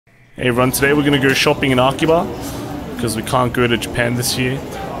Hey everyone, today we're going to go shopping in Akiba because we can't go to Japan this year.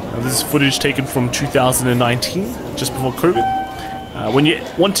 This is footage taken from 2019, just before COVID. When you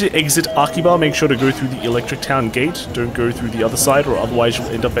want to exit Akiba, make sure to go through the Electric Town gate. Don't go through the other side, or otherwise you'll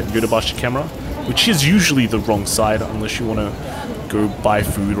end up at Yodobashi Camera, which is usually the wrong side unless you want to go buy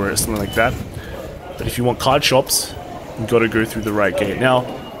food or something like that. But if you want card shops, you've got to go through the right gate. Now,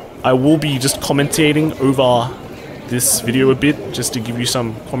 I will be just commentating over this video a bit, just to give you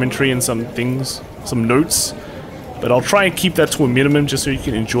some commentary and some things, some notes. But I'll try and keep that to a minimum just so you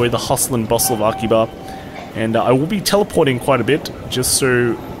can enjoy the hustle and bustle of Akiba. And I will be teleporting quite a bit, just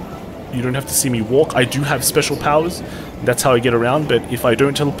so you don't have to see me walk. I do have special powers, that's how I get around, but if I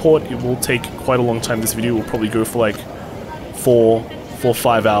don't teleport, it will take quite a long time. This video will probably go for like 4 or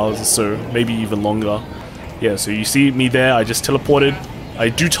 5 hours or so, maybe even longer. Yeah, so you see me there, I just teleported. I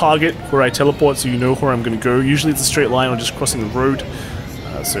do target where I teleport, so you know where I'm going to go. Usually it's a straight line or just crossing the road,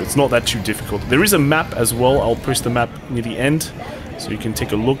 so it's not that too difficult. There is a map as well. I'll post the map near the end, so you can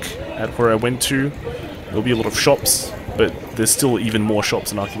take a look at where I went to. There'll be a lot of shops, but there's still even more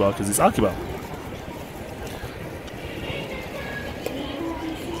shops in Akiba because it's Akiba.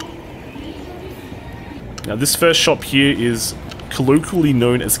 Now this first shop here is colloquially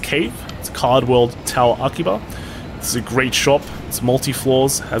known as Cave. It's Card World Tower Akiba. This is a great shop. It's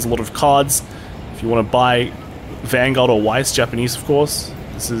multi-floors, has a lot of cards. If you want to buy Vanguard or Weiss, Japanese of course,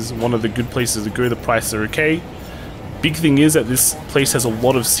 this is one of the good places to go. The prices are okay. Big thing is that this place has a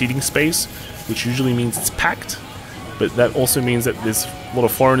lot of seating space, which usually means it's packed, but that also means that there's a lot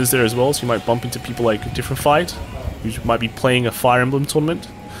of foreigners there as well, so you might bump into people like Different Fight, who might be playing a Fire Emblem tournament.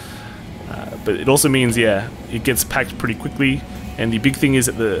 But it also means, yeah, it gets packed pretty quickly, and the big thing is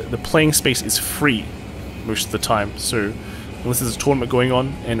that the playing space is free most of the time, so unless there's a tournament going on,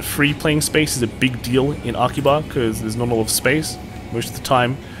 and free playing space is a big deal in Akiba because there's not a lot of space. Most of the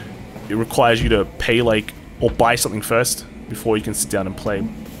time it requires you to pay like, or buy something first before you can sit down and play.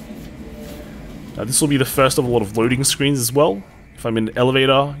 Now this will be the first of a lot of loading screens as well. If I'm in an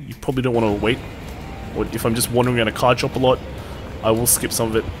elevator, you probably don't want to wait, or if I'm just wandering around a card shop a lot, I will skip some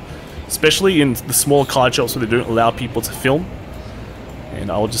of it, especially in the smaller card shops where they don't allow people to film, and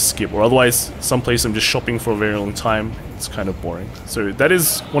I'll just skip. Or otherwise, some place I'm just shopping for a very long time, it's kind of boring. So that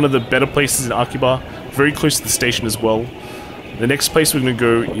is one of the better places in Akiba, very close to the station as well. The next place we're going to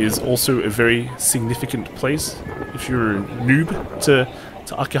go is also a very significant place. If you're a noob to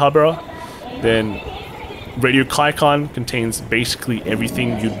Akihabara, then Radio Kaikan contains basically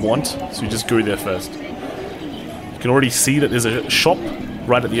everything you'd want, so you just go there first. You can already see that there's a shop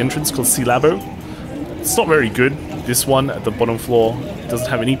right at the entrance called C-Labo. It's not very good. This one at the bottom floor doesn't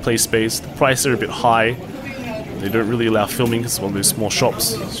have any play space. The prices are a bit high. They don't really allow filming because it's one of those small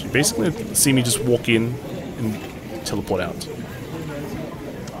shops. So you basically see me just walk in and teleport out.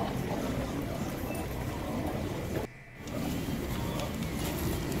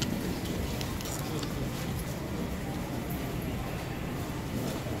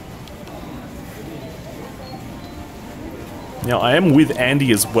 Now I am with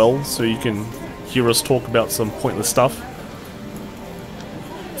Andy as well, so you can hear us talk about some pointless stuff.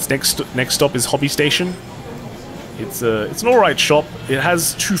 This next stop is Hobby Station. It's an alright shop. It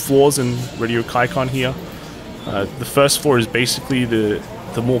has 2 floors in Radio Kaikan here. The first floor is basically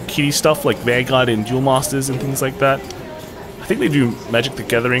the more kiddie stuff like Vanguard and Duel Masters and things like that. I think they do Magic the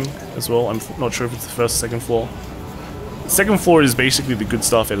Gathering as well. I'm not sure if it's the first or second floor. The second floor is basically the good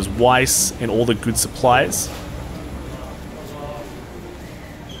stuff. It has Weiss and all the good supplies.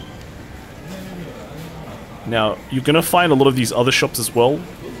 Now, you're going to find a lot of these other shops as well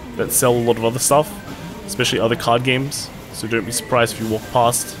that sell a lot of other stuff, especially other card games, so don't be surprised if you walk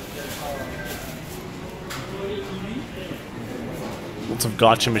past. Lots of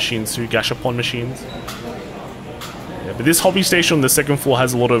gacha machines too, gashapon machines. Yeah, but this hobby station on the second floor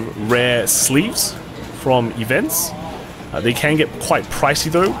has a lot of rare sleeves from events. They can get quite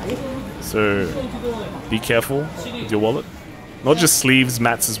pricey though, so be careful with your wallet. Not just sleeves,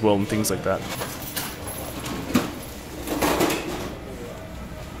 mats as well and things like that.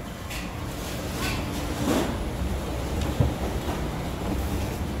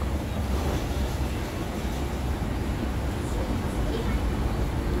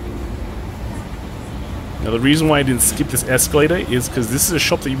 Now the reason why I didn't skip this escalator is because this is a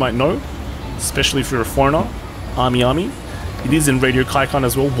shop that you might know, especially if you're a foreigner, Ami. It is in Radio Kaikan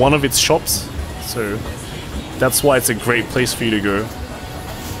as well, one of its shops, so that's why it's a great place for you to go.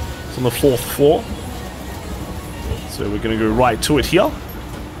 It's on the 4th floor, so we're going to go right to it here,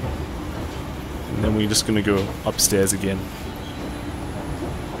 and then we're just going to go upstairs again.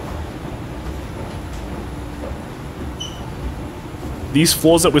 These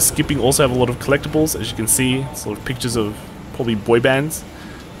floors that we're skipping also have a lot of collectibles, as you can see. It's a lot of pictures of probably boy bands,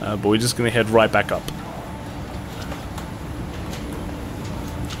 but we're just going to head right back up.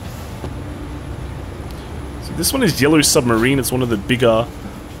 So this one is Yellow Submarine. It's one of the bigger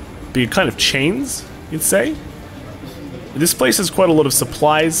kind of chains, you'd say. This place has quite a lot of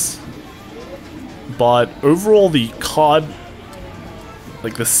supplies, but overall the card,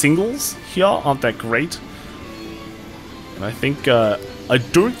 like the singles here, aren't that great. And I think, I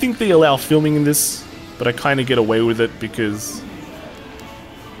don't think they allow filming in this, but I kind of get away with it because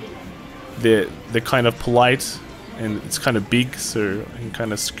they're kind of polite and it's kind of big, so I can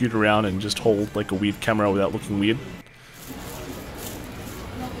kind of scoot around and just hold like a weird camera without looking weird.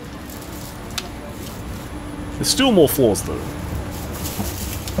 There's still more floors though.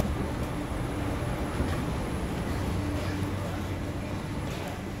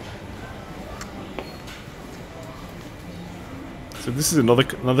 So this is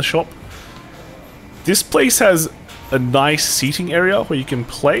another shop. This place has a nice seating area where you can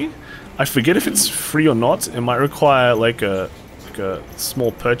play. I forget if it's free or not. It might require like a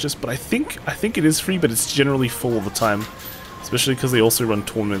small purchase, but I think it is free, but it's generally full all the time, especially because they also run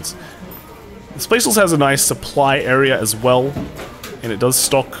tournaments. This place also has a nice supply area as well, and it does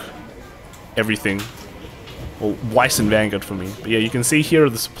stock everything. Well, Weiss and Vanguard for me. But yeah, you can see here are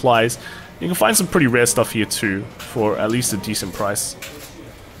the supplies. You can find some pretty rare stuff here too, for at least a decent price.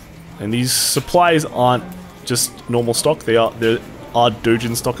 And these supplies aren't just normal stock, there are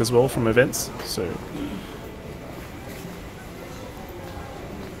Dojin stock as well from events, so...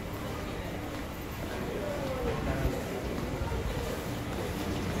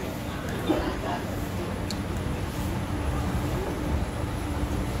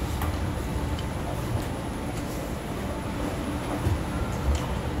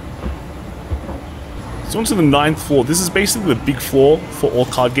 So onto the 9th floor. This is basically the big floor for all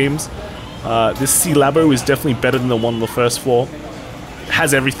card games. This C Labo is definitely better than the one on the first floor. It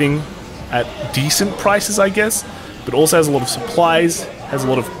has everything at decent prices, I guess, but also has a lot of supplies, has a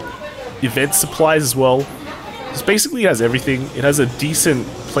lot of event supplies as well. This basically has everything. It has a decent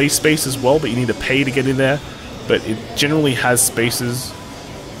play space as well, but you need to pay to get in there. But it generally has spaces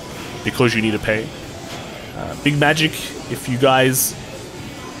because you need to pay. Big Magic, if you guys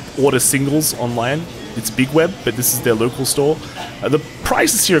order singles online, it's Big Web, but this is their local store. The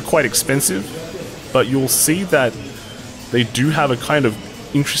prices here are quite expensive, but you'll see that they do have a kind of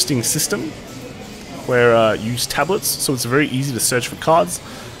interesting system where you use tablets, so it's very easy to search for cards.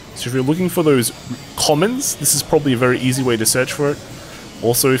 So if you're looking for those commons, this is probably a very easy way to search for it.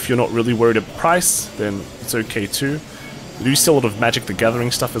 Also, if you're not really worried about price, then it's okay too. They do sell a lot of Magic the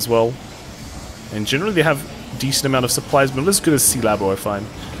Gathering stuff as well, and generally they have a decent amount of supplies, but not as good as C Labo, I find.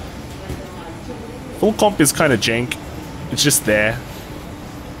 Full comp is kind of jank. It's just there.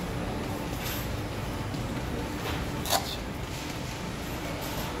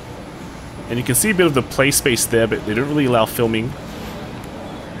 And you can see a bit of the play space there, but they don't really allow filming.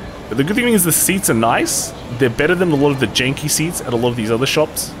 But the good thing is the seats are nice. They're better than a lot of the janky seats at a lot of these other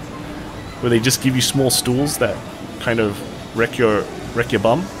shops, where they just give you small stools that kind of wreck your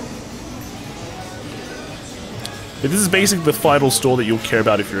bum. But this is basically the final store that you'll care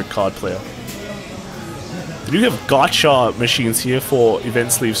about if you're a card player. They do have gacha machines here for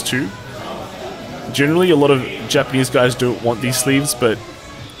event sleeves too. Generally, a lot of Japanese guys don't want these sleeves, but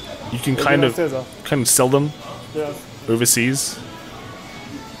you can kind of sell them overseas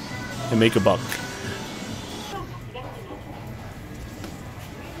and make a buck.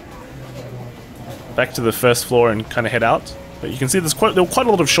 Back to the first floor and kind of head out. But you can see there were quite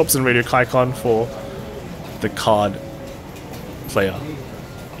a lot of shops in Radio Kaikon for the card player.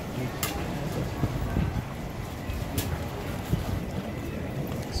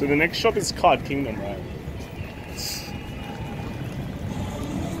 So the next shop is Card Kingdom, right?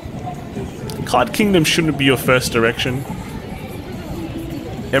 Card Kingdom shouldn't be your first direction.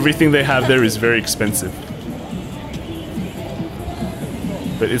 Everything they have there is very expensive.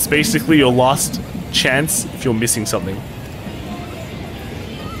 But it's basically your last chance if you're missing something.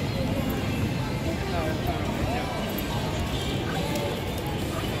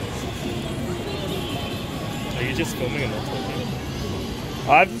 Are you just filming and not talking?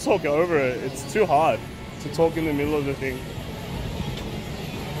 I have to talk over it. It's too hard to talk in the middle of the thing.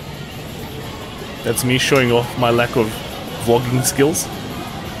 That's me showing off my lack of vlogging skills.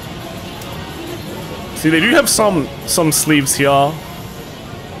 See, they do have some sleeves here,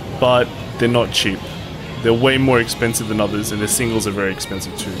 but they're not cheap. They're way more expensive than others, and their singles are very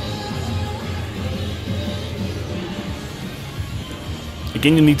expensive too.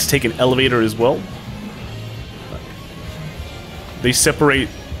 Again, you need to take an elevator as well. they separate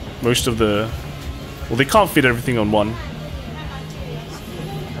most of the... Well, they can't fit everything on one.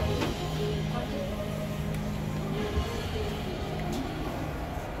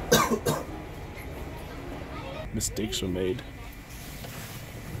 Mistakes were made.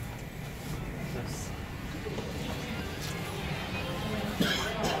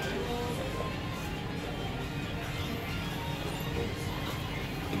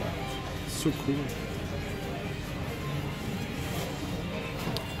 So cool.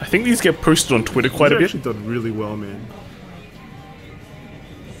 I think these get posted on Twitter quite a bit. Actually done really well, man.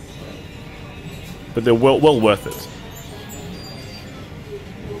 But they're well worth it.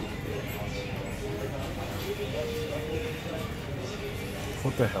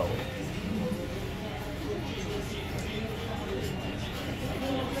 What the hell?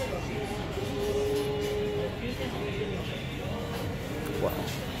 Wow.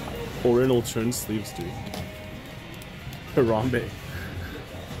 Oriental turn sleeves, dude. Harambe.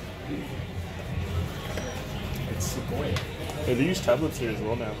 It's the boy. Hey, they use tablets here as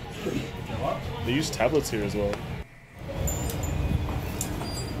well now. They use tablets here as well.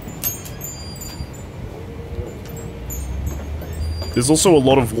 There's also a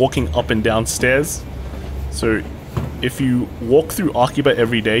lot of walking up and down stairs. So if you walk through Akiba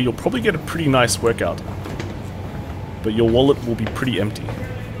every day, you'll probably get a pretty nice workout. But your wallet will be pretty empty.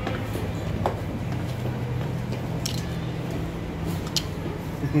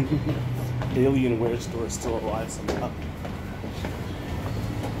 Alien wear store is still alive somehow.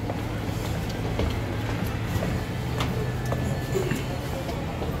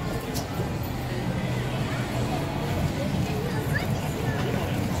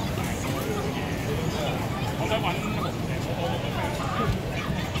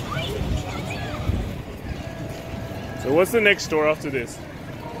 So what's the next store after this?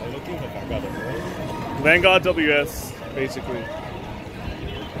 I'm looking for Vanguard, right? Vanguard WS, basically.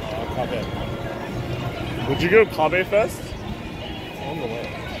 Cardfight. Would you go Kabe first? On the way.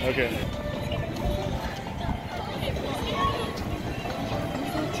 Okay.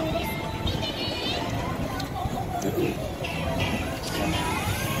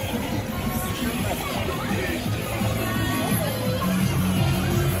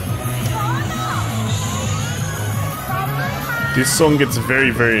 This song gets very,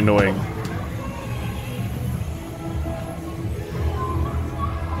 very annoying.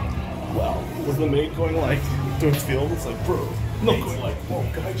 Wow. Was the mate going like, don't feel? It's like, bro. Not going like, whoa,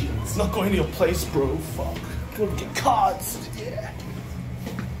 gaijin. It's not going to your place, bro. Fuck. Go get cards. Yeah.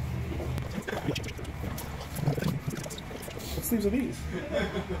 What sleeves are these?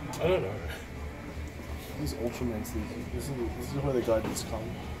 I don't know. These Ultraman sleeves. This is where the guidance come.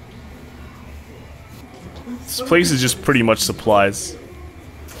 This place is just pretty much supplies.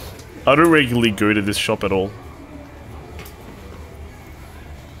 I don't regularly go to this shop at all.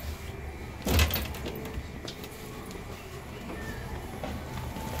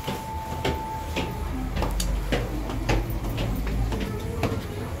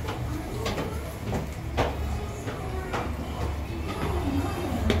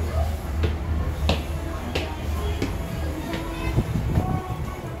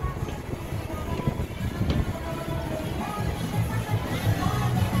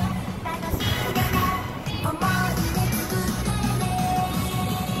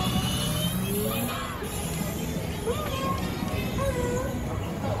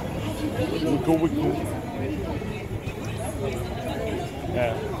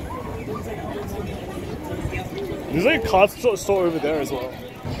 Yeah. There's like a card store over there as well.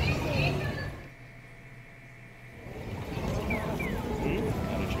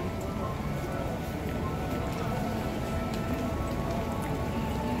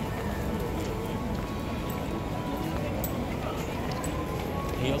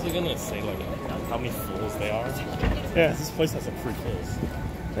 Are you also gonna say like how many floors they are? Yeah. This place has like 3 floors.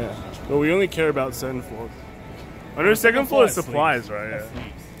 Yeah. But we only care about certain floors. I know second floor is supplies, right? Yeah.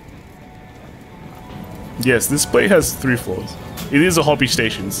 Yes, this place has 3 floors. It is a hobby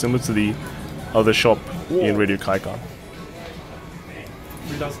station, similar to the other shop in Radio Kaikan.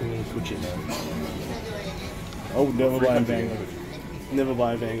 Who doesn't need Kuchi, man? I would never buy a Vanguard. Never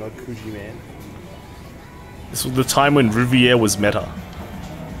buy a Vanguard Kuchi, man. This was the time when Riviere was meta.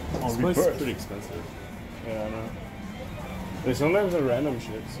 This place is pretty expensive. Yeah, I know. They sometimes are random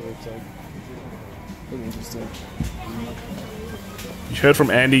shit, so it's like pretty interesting. You heard from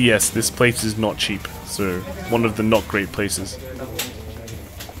Andy, yes, this place is not cheap. So, one of the not great places.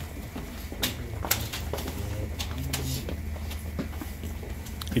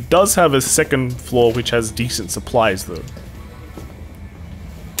 It does have a second floor which has decent supplies though.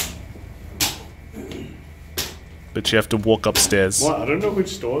 But actually have to walk upstairs. Well, I don't know which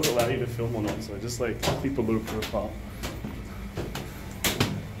stores allow you to film or not, so I just like keep a little profile.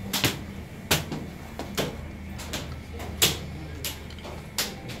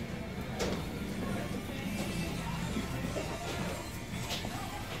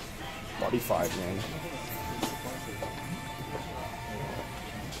 Body fight, man.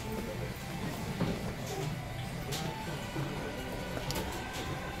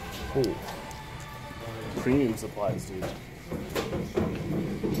 Oh, premium supplies, dude.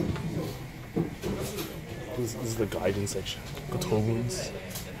 This is the gaijin section. Gotobins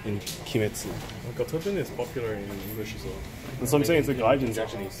in Kimetsu. Gotobin is popular in English as well. That's what I'm saying, it's the gaijin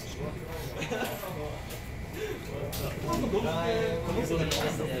section.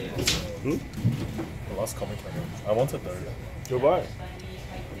 The last comic I wanted though. Go buy.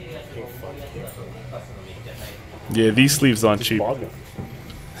 Yeah, these sleeves aren't cheap. Bargain.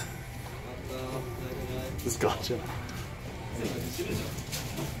 Just gotcha.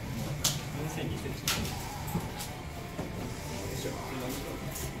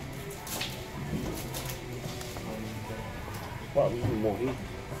 Wow, even more ink.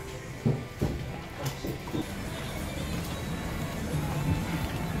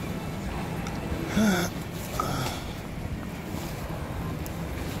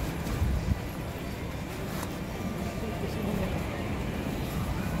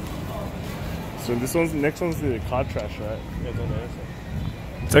 So this one's, the next one's the card trash, right? Yeah, it's on there.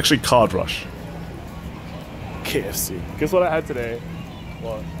 It's actually Card Rush. KFC. Guess what I had today?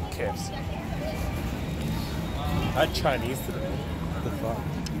 What? KFC. I had Chinese today. What the fuck?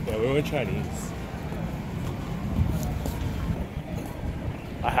 Yeah, we went Chinese.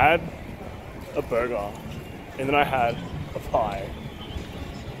 I had a burger, and then I had a pie.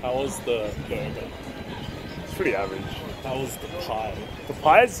 How was the burger? It's pretty average. How was the pie? The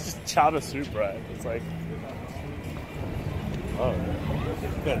pie is just chowder soup, right? It's like, Oh,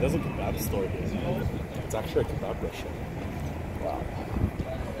 yeah, there's a kebab store here. It's actually a kebab restaurant. wow.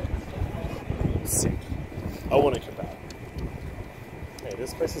 Sick. I want a kebab. Hey,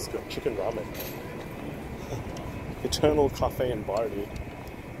 this place has got chicken ramen. Eternal cafe and bar, dude.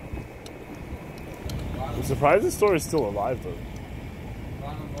 I'm surprised this store is still alive, though.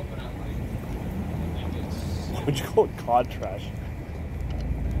 Why would you call it card trash?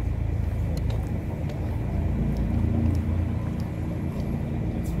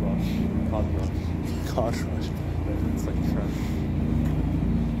 It's Rush. Card Rush. Card trash. It's like trash.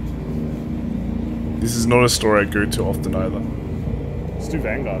 This is not a store I go to often either. Let's do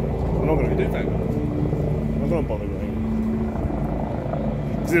Vanguard. I'm not gonna do Vanguard. I'm not gonna bother going.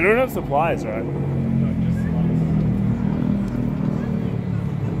 Because they don't have supplies, right?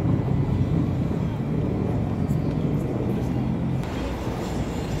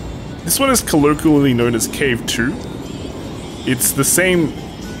 This one is colloquially known as Cave 2. It's the same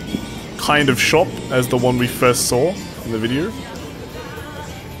kind of shop as the one we first saw in the video.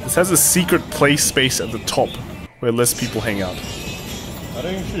 This has a secret play space at the top where less people hang out. I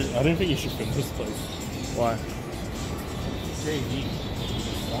don't think you should film this place. Why? It's very neat.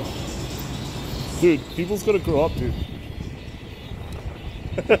 Dude, people's gotta grow up, dude.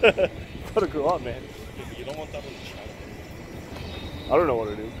 Gotta grow up, man. You don't want that on the channel. I don't know what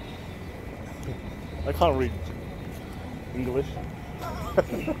it is. I can't read English.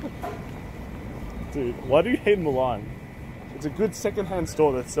 Dude, why do you hate Milan? It's a good second-hand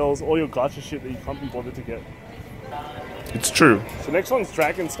store that sells all your gacha shit that you can't be bothered to get. It's true. So next one's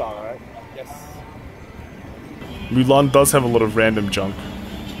Dragon Star, right? Yes. Mulan does have a lot of random junk,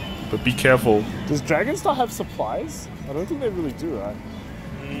 but be careful. Does Dragon Star have supplies? I don't think they really do, right?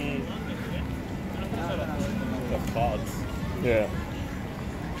 The cards. Yeah.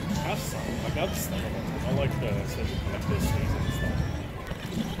 I have some. Like, I have some of them. I like the special collector's sleeves and stuff.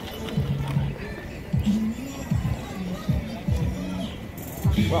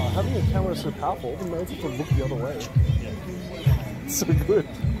 Wow, having a camera is so powerful, all the maids have to look the other way. It's so good.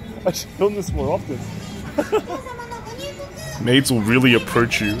 I should film this more often. Maids will really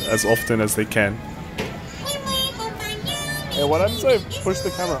approach you as often as they can. Hey, what happens if I push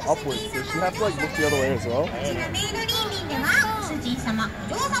the camera upwards? Does she have to like look the other way as well?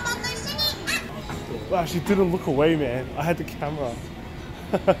 Wow, she didn't look away, man. I had the camera.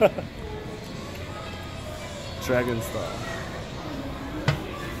 Dragon Star.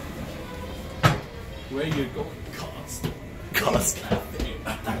 Where you going? Cards. Cards.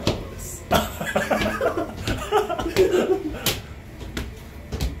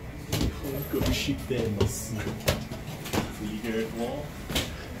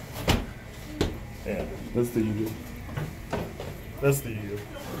 Yeah, that's the U. That's the U.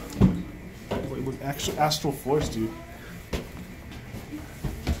 Look, actual Astral Force, dude.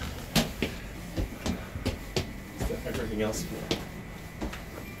 Everything else.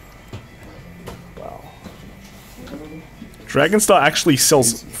 Wow. Dragonstar actually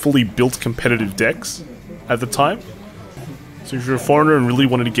sells fully built competitive decks at the time. So if you're a foreigner and really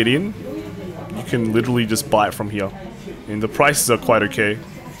wanted to get in, you can literally just buy it from here. And the prices are quite okay.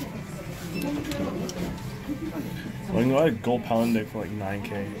 I got a gold paladin deck for like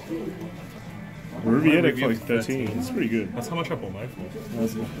 9k. Ruby deck for like 13. It's pretty good. That's how much I bought mine for.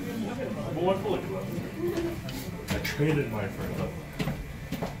 That's good. I bought mine for like 11. I traded mine for 11.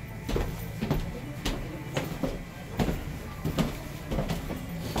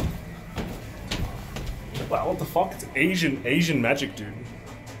 Wow, what the fuck? It's Asian magic, dude.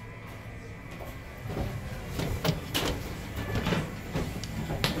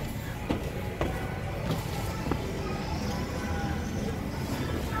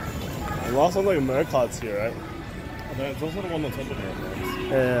 The last one like Mercard's here, right? There's also the one on top of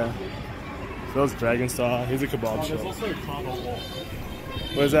there. Yeah. So that's Dragonstar. Here's a kebab There's shop. also a card on wall.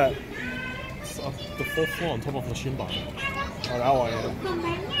 Where's that? It's up the 4th floor on top of the Shinba. Oh, that one, yeah.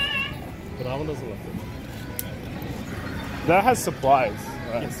 But that one doesn't look good. That has supplies,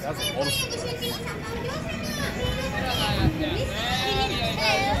 right? Yes, that's a lot of stuff.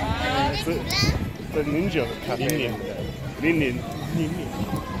 It's a ninja cafe. Nin.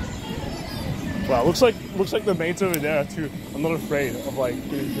 Wow, looks like the mates over there too. I'm not afraid of like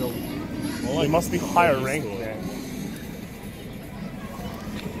getting killed. Well, They must be higher ranked, man.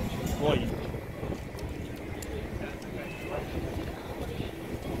 Well,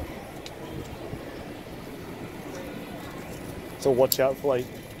 So watch out for like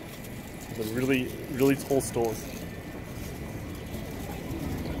the really tall stores.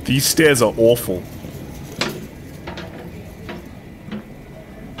 These stairs are awful.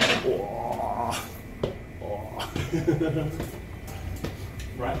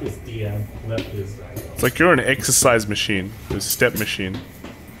 right is DM, left is right. It's like you're an exercise machine, a step machine.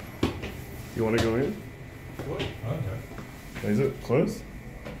 You want to go in? What? Okay. Is it close?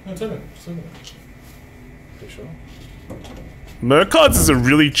 No, it's open. It's open. You sure? Mercard's is a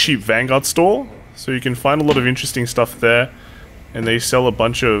really cheap Vanguard store, so you can find a lot of interesting stuff there, and they sell a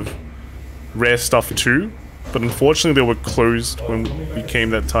bunch of rare stuff too, but unfortunately they were closed when we came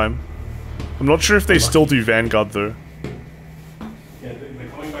that time. I'm not sure if they still do Vanguard though. Yeah, they're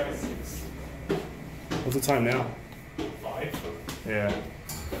coming back at 6. What's the time now? 5? Yeah.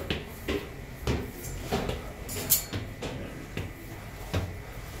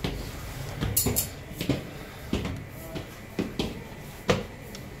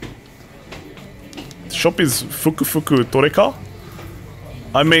 The shop is Fuku Toreka.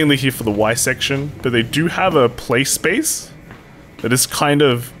 I'm mainly here for the Y section, but they do have a play space that is kind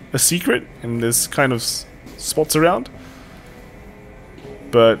of a secret, and there's kind of spots around.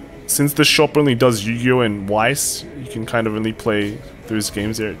 But since the shop only does Yu-Gi-Oh! And Weiss, you can kind of only play those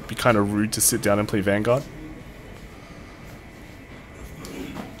games there. It'd be kind of rude to sit down and play Vanguard.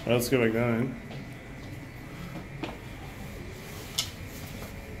 Alright, let's go back down.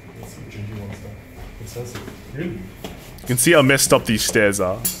 That's some ginger one stuff. It says it. Really? You can see how messed up these stairs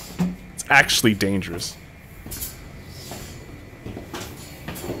are. It's actually dangerous.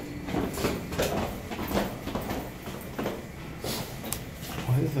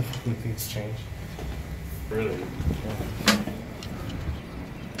 Why did the fucking things change? Really?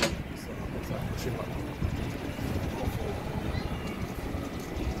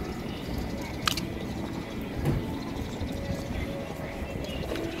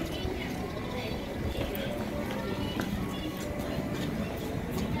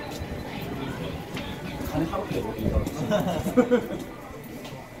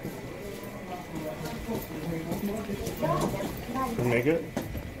 Can you make it?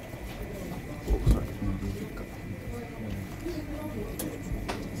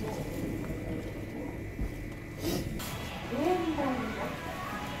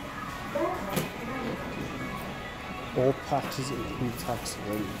 All packages include tax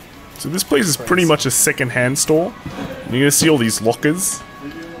already. So this place is pretty much a second-hand store. And you're gonna see all these lockers.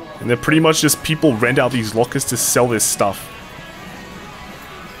 And they're pretty much just people rent out these lockers to sell their stuff.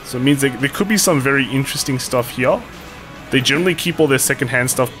 So it means there could be some very interesting stuff here. They generally keep all their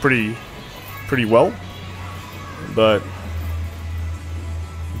second-hand stuff pretty well. But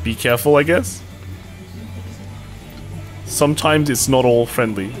be careful, I guess. Sometimes it's not all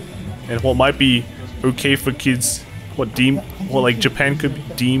friendly. And what might be okay for kids, what like Japan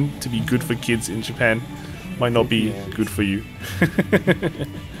could deem to be good for kids in Japan, might not be good for you.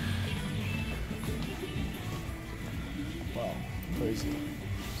 Wow, crazy.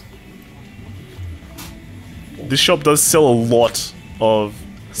 this shop does sell a lot of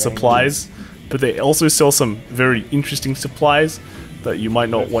supplies, but they also sell some very interesting supplies that you might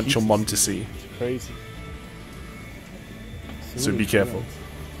not want your mum to see. Crazy. So be careful.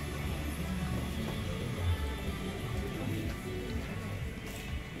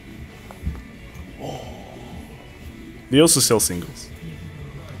 They also sell singles.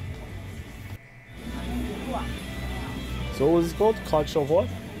 So what was it called? Card shop what?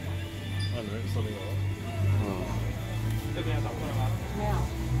 I don't know, something like that.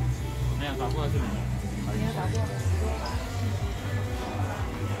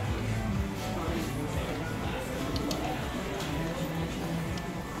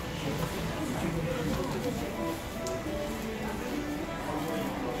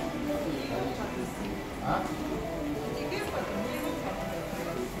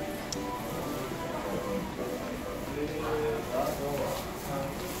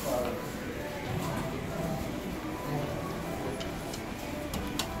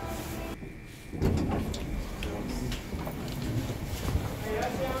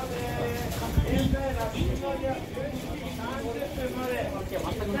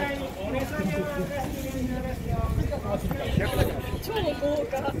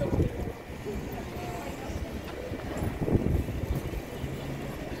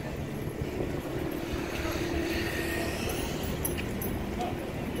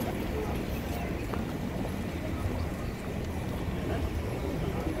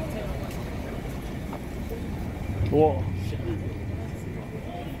 Whoa.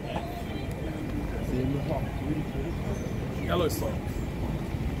 Yellow socks.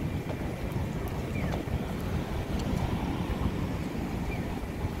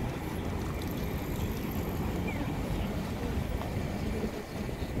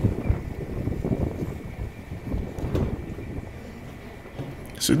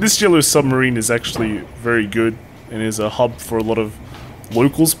 So this yellow submarine is actually very good and is a hub for a lot of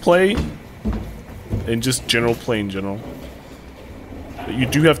locals play and just general play in general. But you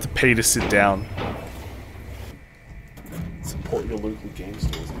do have to pay to sit down. Support your local game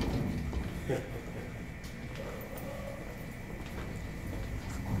stores.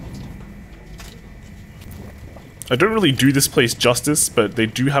 I don't really do this place justice, but they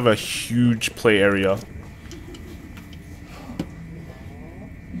do have a huge play area.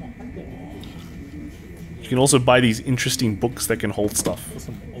 You can also buy these interesting books that can hold stuff. There's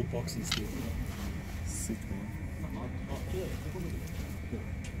some old boxes too. Sick, man.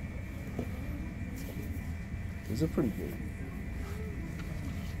 These are pretty good.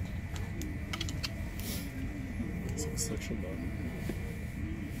 It's like section though.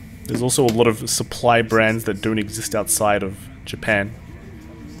 There's also a lot of supply brands that don't exist outside of Japan.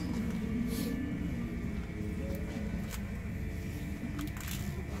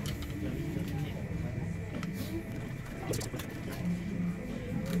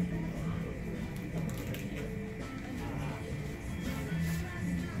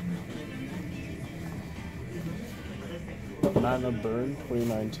 Mana Burn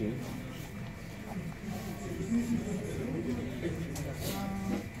 2019.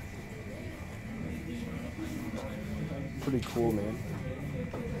 Pretty cool, man.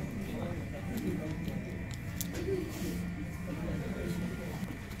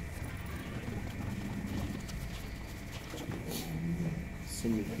 So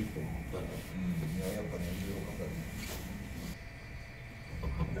many people.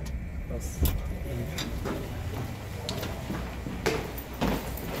 That's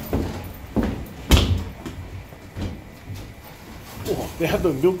they have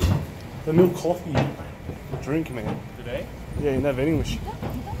the milk coffee drink, man. Today? Yeah, in that vending machine. Oh,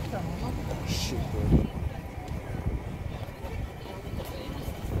 shit, bro.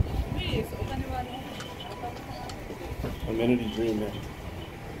 Amenity dream, man.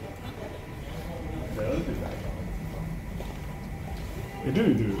 They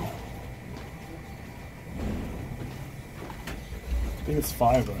do. I think it's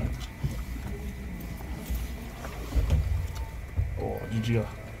 5, right? Oh, GG.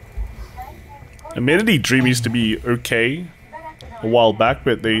 Amenity Dream used to be okay a while back,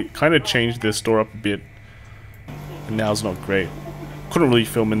 but they kind of changed their store up a bit, and now it's not great. Couldn't really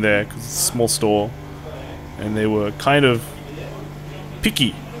film in there because it's a small store, and they were kind of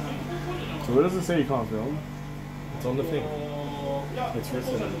picky. So where does it say you can't film? It's on the thing. It's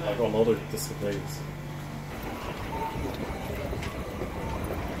written like on all the displays.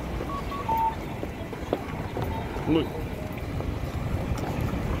 Look.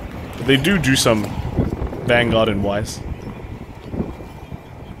 They do some Vanguard and Wise.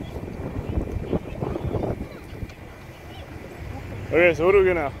 Okay, so what do we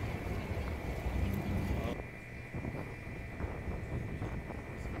do now?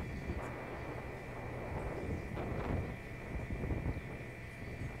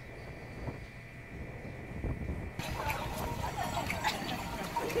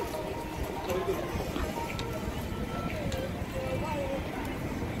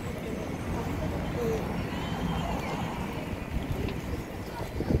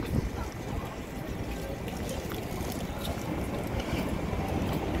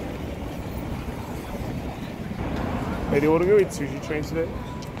 do you want to go eat sushi train today?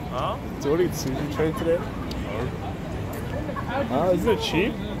 Huh? Do you want to eat sushi train today? No. Isn't it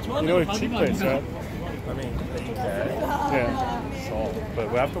cheap? You know, a cheap place, right? I mean, Yeah. sure.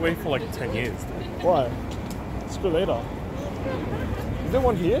 But we have to wait for like 10 years. Dude. Why? Let's go later. Is there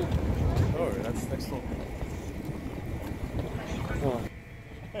one here? No, that's next door. Oh.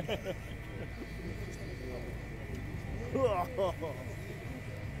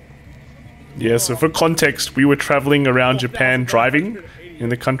 Yeah, so for context, we were traveling around Japan driving in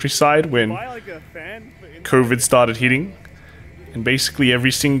the countryside when COVID started hitting. And basically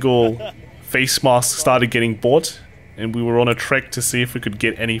every single face mask started getting bought. And we were on a trek to see if we could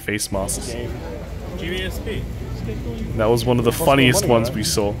get any face masks. GBSP. That was one of the funniest ones we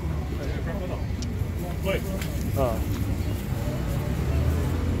saw. Wait.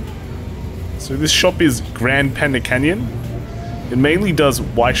 So this shop is Grand Panda Canyon. It mainly does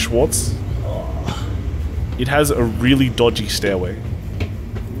white Schwartz. It has a really dodgy stairway.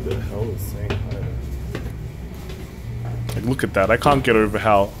 Who the hell is saying hi? Like, look at that. I can't get over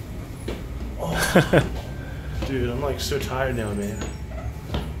how... Dude, I'm like so tired now, man.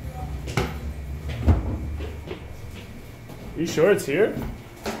 You sure it's here?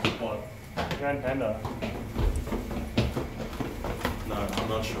 What? Grand Panda. No, I'm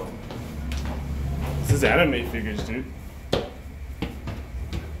not sure. This is anime figures, dude.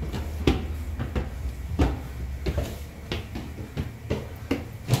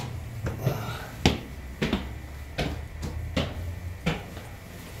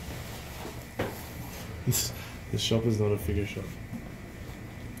 This shop is not a figure shop.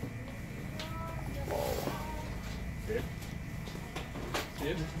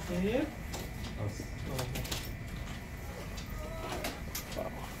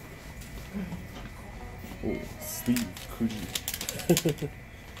 Oh, Steve Kuji.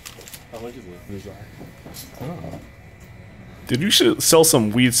 How much is it? Did you sell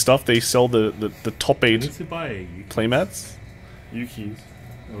some weird stuff? They sell the top 8 to buy playmats. Yuki's.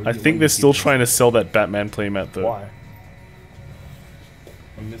 I think they're still trying to sell that Batman playmat though. Why?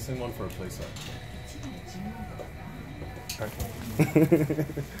 I'm missing one for a playset. I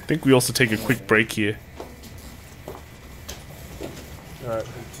think we also take a quick break here. Alright.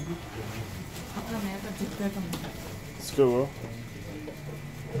 Let's go, bro.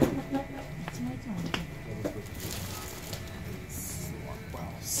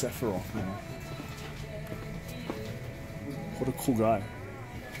 Wow, Sephiroth, man. What a cool guy.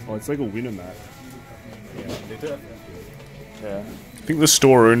 Oh, it's like a winner mat. Yeah, they do. Yeah. I think the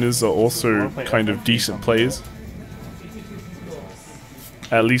store owners are also kind of decent players.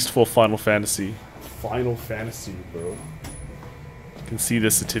 At least for Final Fantasy. Final Fantasy, bro. You can see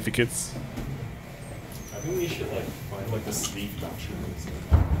the certificates. I think we should like find like the sleeve voucher.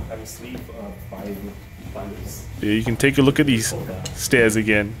 Have a sleeve binders. Yeah, you can take a look at these stairs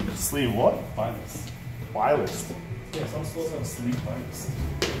again. Sleeve what? Binders. Buy list. Yeah, some stores have sleeve binders.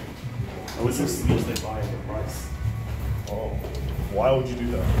 Oh, is this Sleeves they buy at the price. Oh. Why would you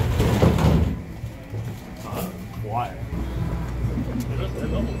do that? Why? They're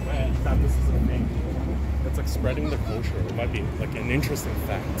not aware that this is a thing. It's like spreading the culture. It might be like an interesting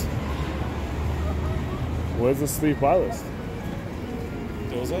fact. Where's the sleeve buy list?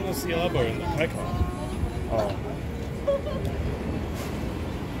 There was on the Cialabo in the Picon. Oh.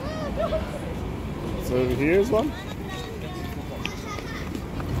 So over here is one?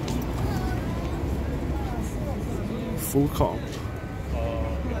 Full comp.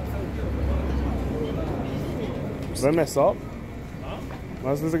 Did I mess up? Huh? Am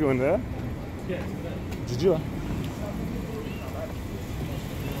I supposed to go in there? Yeah. Did you?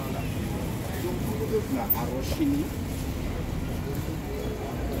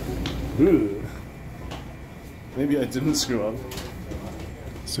 Ooh. Maybe I didn't screw up.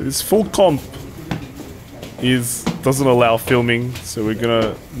 So this full comp doesn't allow filming, so we're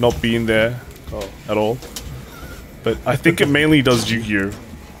gonna not be in there at all. But I think it mainly does Yu-Gi-Oh!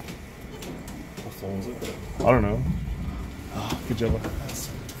 What phone is it? I don't know. Oh, good job.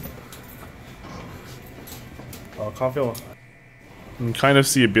 Oh, I can't feel it. You can kind of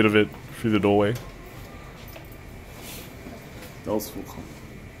see a bit of it through the doorway. That was full comp.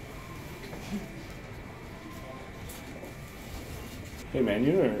 Hey man,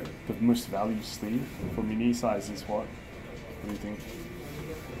 you know the most value sleeve for mini size is what? What do you think?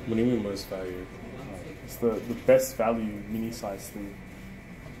 What do you mean most value? It's the best value mini size sleeve.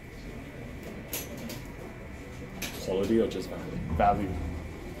 Quality or just value? Value.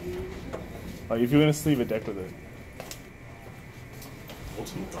 Like if you're gonna sleeve a deck with it.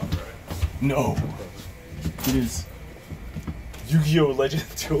 Ultimate Dark, right? No! It is Yu-Gi-Oh! Legend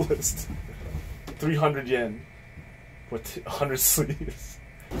Duelist. 300 yen. with 100 sleeves.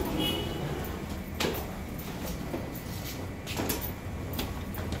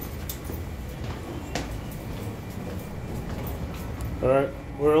 Alright,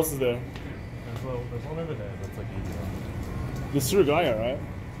 where else is there? There's one over there that's like easier. The Surugaya, right?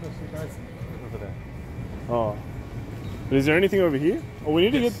 There's two guys over there. Oh. But is there anything over here? Oh, we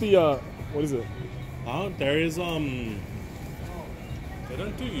need to get the, what is it? There is, they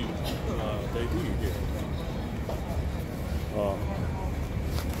don't do you, they do you here. Oh.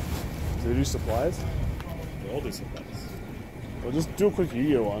 Do they do supplies? They all do supplies. I'll just do a quick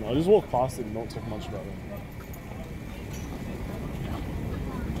Yu-Gi-Oh one. I'll just walk past it and not talk much about it.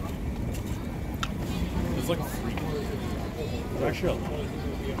 It's like free. It's actually a lot.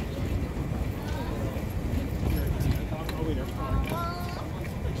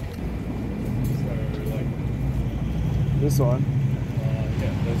 So, like... This one?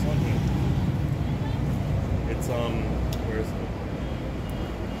 Yeah, there's one here. It's, where is it?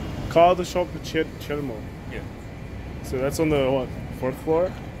 Car the shop at Chermo. Yeah. So that's on the, what, 4th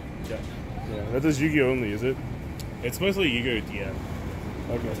floor? Yeah. Yeah, that does Yu-Gi-Oh only, is it? It's mostly Yu-Gi-Oh! DM.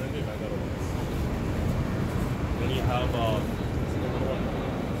 Okay. Then you have,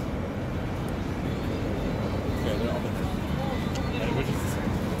 yeah, they're all different. Which is the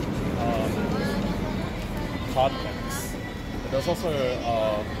same. Card packs. But there's also, a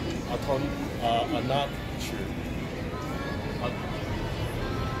nut shoe.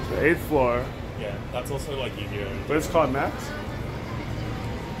 The 8th floor. Yeah, that's also like Yu-Gi-Oh! But it's called Max?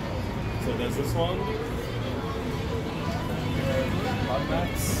 So there's this one. Card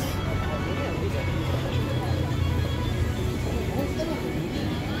Max.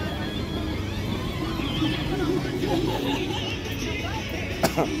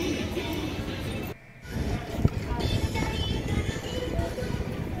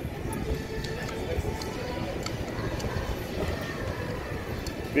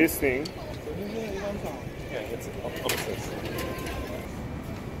 This thing. Yeah, it's upstairs.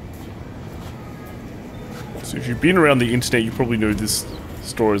 So if you've been around the internet, you probably know this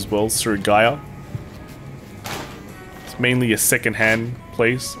store as well, Surugaya. It's mainly a second-hand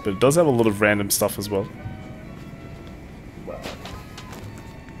place, but it does have a lot of random stuff as well.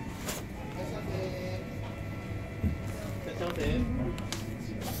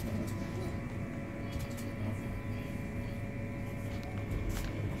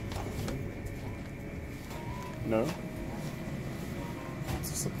 No? It's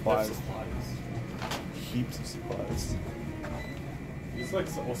supplies. Heaps of supplies. It's like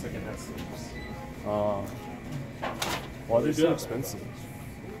all second-hand sleeves. Ah. Why are they so expensive?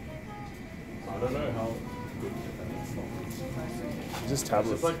 I don't know how good that is. Just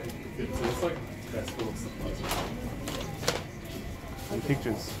tablets. It's like best full of supplies. And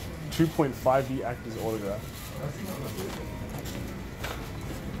pictures. 2.5D actors autograph.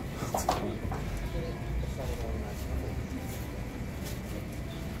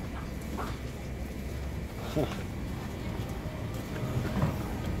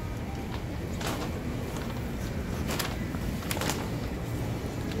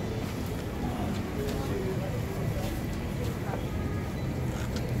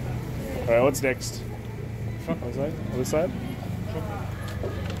 Alright, what's next? Other side? Other side?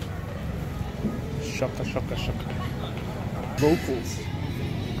 Shaka, shaka, shaka. Vocals.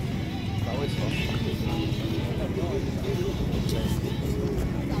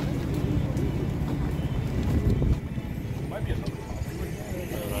 Might be another one.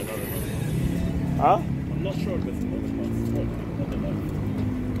 I don't remember. Huh? I'm not sure if it's another one.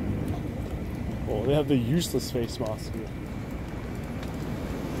 Oh, they have the useless face mask here.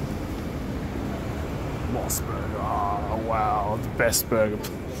 Moss burger. Oh, wow. The best burger.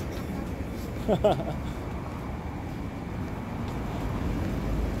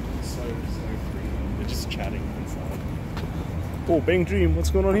 So free. They're just chatting inside. Oh, Bang Dream. What's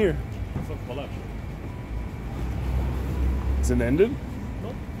going on here? It's like collab. Is it ended?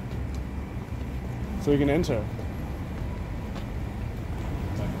 No. So you can enter.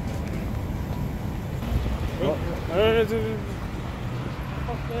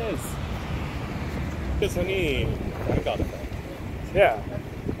 Fuck this. It's only Vanguard effect. Yeah.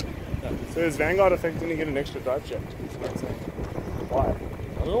 So is Vanguard effect didn't get an extra dive check? That's what I'm saying. Why?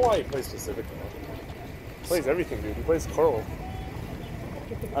 I don't know why he plays Pacific though. He plays everything, dude. He plays Coral.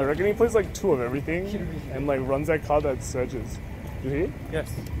 I reckon he plays like 2 of everything and like runs that card that surges. Did he?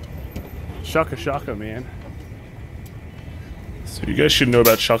 Yes. Shaka Shaka, man. So you guys should know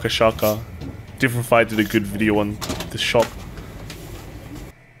about Shaka Shaka. Different Fight did a good video on the shop.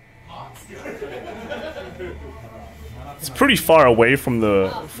 It's pretty far away from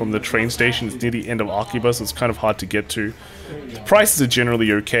the train station. It's near the end of Akiba, so it's kind of hard to get to. The prices are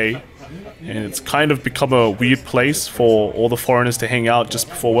generally okay, and it's kind of become a weird place for all the foreigners to hang out just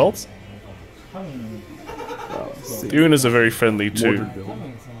before Worlds. The owners are very friendly too.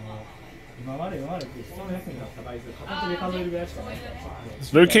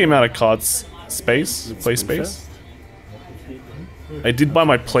 There's an okay amount of cards space, play space. I did buy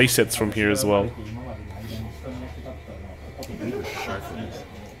my play sets from here as well.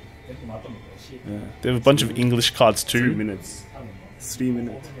 Yeah. They have a bunch of English cards too. 3 minutes. 3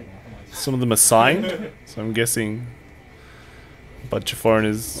 minutes. Some of them are signed, so I'm guessing a bunch of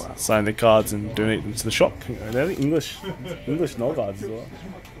foreigners sign their cards and donate them to the shop. They're English no cards as well.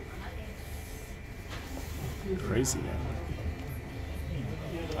 Crazy, man.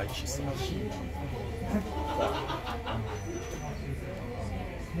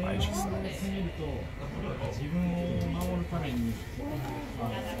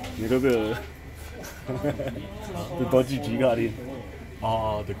 Look at the dodgy G-Guardian.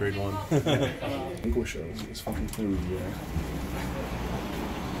 Ah, the great one. English is fucking play Riviera.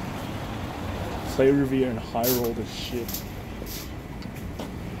 Play Riviera and high roll the shit.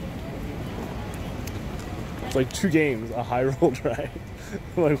 It's like 2 games, a high rolled, right?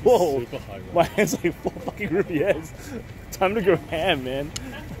 I'm like, whoa, my hand's like 4 fucking Rivieras. Time to go ham, man.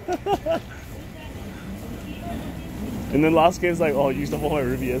 And then last game's like, oh, I used up all my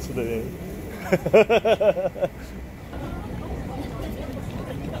Rivieras for the day.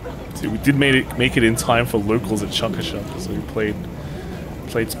 See, we did make it in time for locals at Chukka Shop, so we played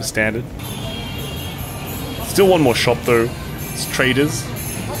some standard. Still one more shop though. It's traders.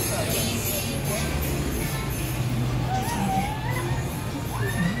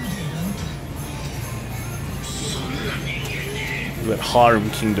 That Harem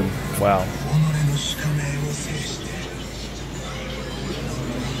Kingdom. Wow.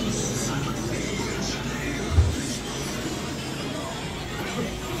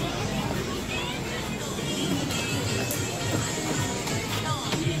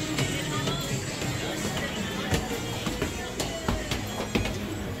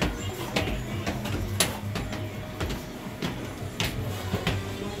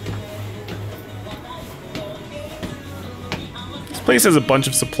 This place has a bunch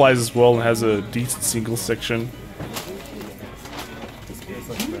of supplies as well and has a decent single section. It's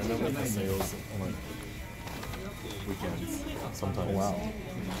like random like sales on like weekends sometimes. Wow.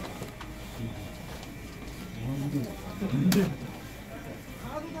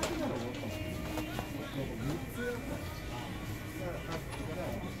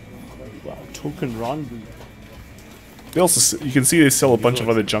 Wow, token run. They also, you can see they sell a bunch of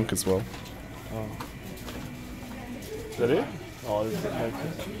other junk as well. Oh. Is that it? Oh, this is okay.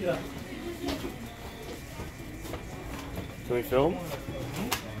 Can we film?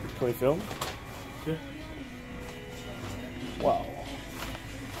 Can we film? Yeah. Wow.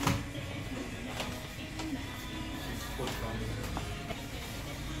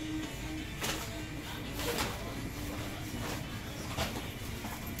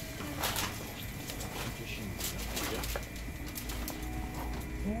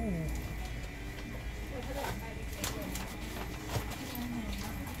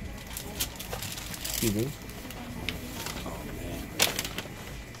 Excuse me.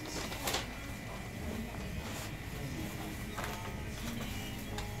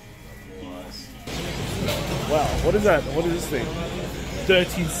 Wow, what is that? What is this thing?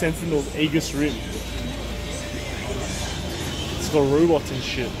 13 Sentinels Aegis Rim. It's got robots and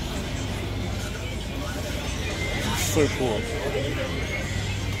shit. So cool.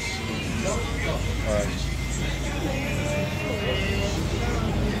 Alright.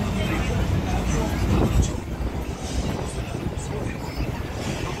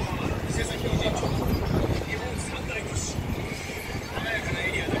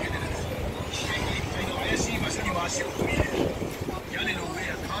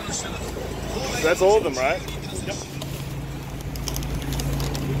 That's all of them, right? Yep.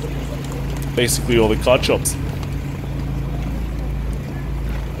 Basically all the card shops.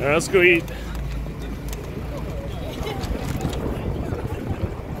 Alright, let's go eat.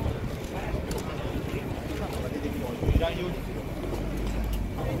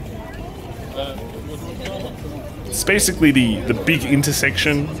 It's basically the big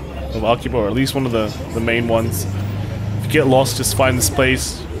intersection of Akiba, or at least one of the main ones. If you get lost, just find this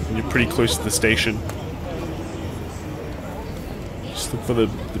place and you're pretty close to the station. Just look for the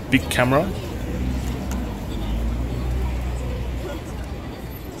big camera.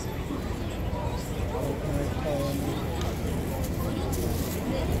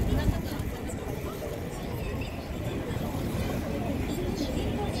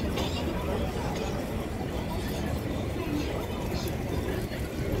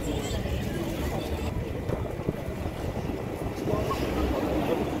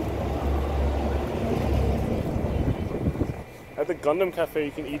 Gundam Cafe,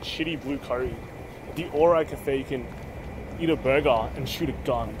 you can eat shitty blue curry. The Ori Cafe, you can eat a burger and shoot a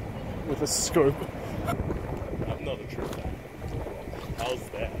gun with a scope. I'm not a true fan. How's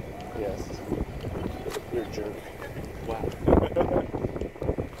that? Yes. You're a jerk. Wow.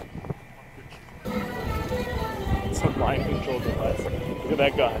 It's a mind control device. Look at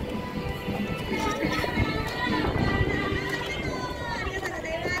that guy.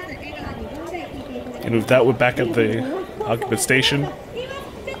 And with that, we're back at the Akiba station.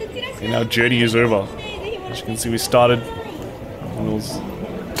 And our journey is over. As you can see, we started when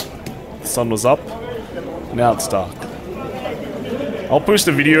the sun was up. Now it's dark. I'll post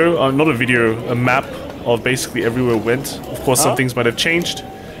a video, not a video, a map of basically everywhere we went. Of course, some things might have changed.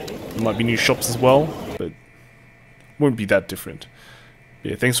 There might be new shops as well, but it won't be that different.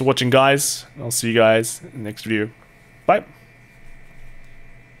 Yeah, thanks for watching, guys. I'll see you guys in the next video. Bye.